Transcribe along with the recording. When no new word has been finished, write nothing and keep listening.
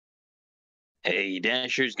Hey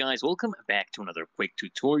Dashers guys, welcome back to another quick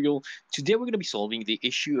tutorial. Today we're going to be solving the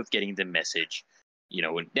issue of getting the message.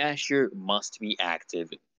 A Dasher must be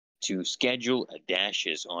active to schedule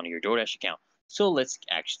dashes on your DoorDash account. So let's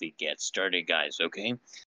actually get started guys, okay?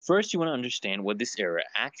 First you want to understand what this error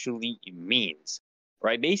actually means.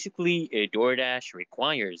 Right? Basically, a DoorDash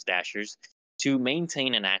requires Dashers to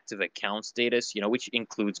maintain an active account status, which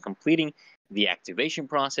includes completing the activation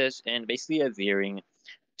process and basically adhering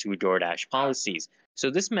to DoorDash policies. So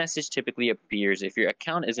this message typically appears if your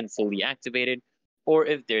account isn't fully activated or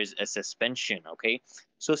if there's a suspension, okay?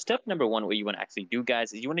 So step number one, what you want to actually do,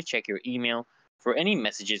 guys, is you want to check your email for any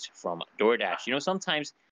messages from DoorDash.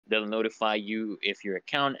 Sometimes they'll notify you if your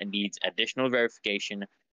account needs additional verification,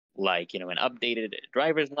 like, an updated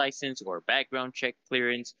driver's license or background check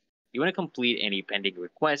clearance. You want to complete any pending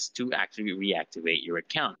requests to actually reactivate your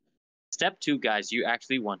account. Step two, guys, you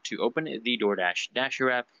actually want to open the DoorDash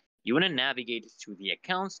Dasher app. You want to navigate to the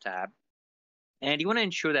Accounts tab, and you want to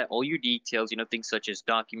ensure that all your details, things such as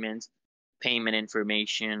documents, payment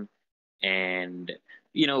information, and,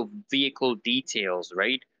 vehicle details,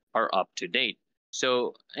 right, are up to date.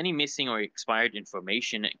 So any missing or expired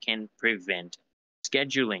information can prevent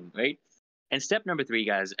scheduling, right? And step number three,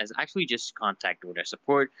 guys, is actually just contact DoorDash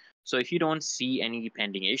support. So if you don't see any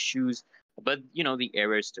pending issues, but the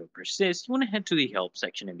errors still persist, you want to head to the help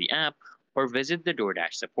section in the app or visit the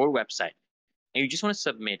DoorDash support website. And you just want to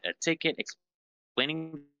submit a ticket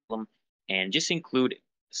explaining the problem and just include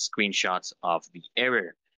screenshots of the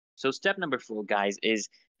error. So step number four, guys, is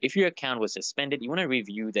if your account was suspended, you want to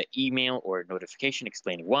review the email or notification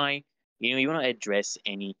explaining why. You want to address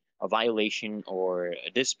any violation or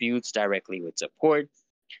disputes directly with support.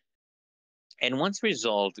 And once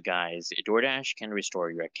resolved, guys, DoorDash can restore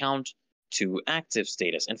your account to active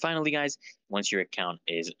status. And finally, guys, once your account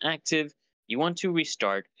is active, you want to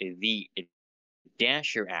restart the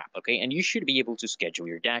Dasher app, okay? And you should be able to schedule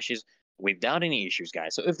your dashes without any issues,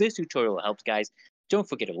 guys. So if this tutorial helped, guys, don't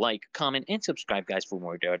forget to like, comment, and subscribe, guys, for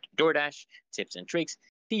more DoorDash tips and tricks.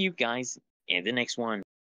 See you guys in the next one.